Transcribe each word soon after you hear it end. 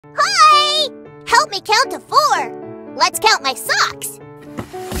Hi! Help me count to 4. Let's count my socks.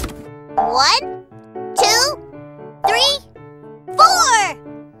 1, 2, 3, 4.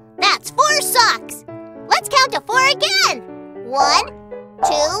 That's 4 socks. Let's count to 4 again. 1,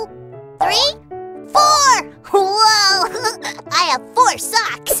 2, 3, 4. Whoa! I have 4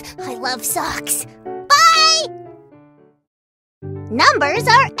 socks. I love socks. Bye! Numbers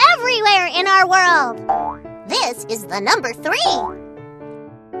are everywhere in our world. This is the number 3.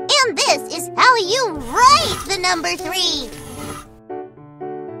 And this is how you write the number 3.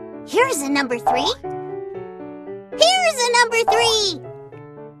 Here's a number 3. Here's a number 3.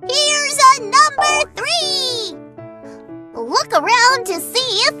 Here's a number 3. Look around to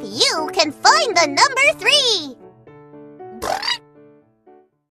see if you can find the number 3.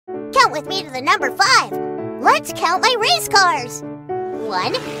 Count with me to the number 5. Let's count my race cars.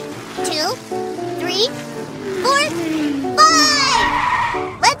 1, 2, 3, 4, 5.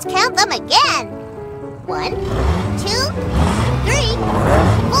 Let's count them again. 1, 2, 3,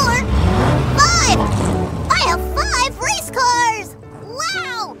 4, 5. I have 5 race cars.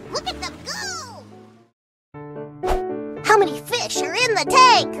 Wow, look at them go. How many fish are in the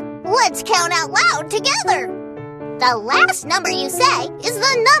tank? Let's count out loud together. The last number you say is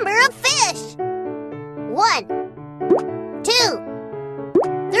the number of fish. 1, 2,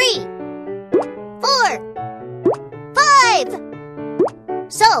 3, 4, 5.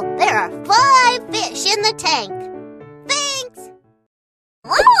 So there are 5 fish in the tank. Thanks!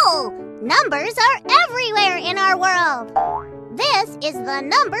 Whoa! Numbers are everywhere in our world. This is the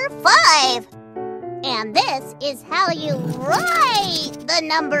number 5. And this is how you write the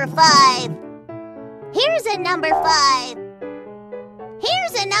number 5. Here's a number 5.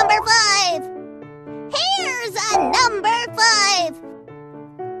 Here's a number 5. Here's a number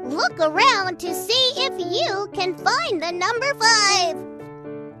 5. Look around to see if you can find the number 5.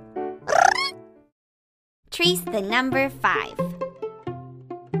 Trace the number 5.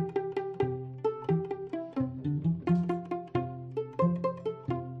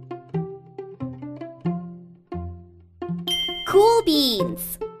 Cool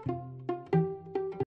beans.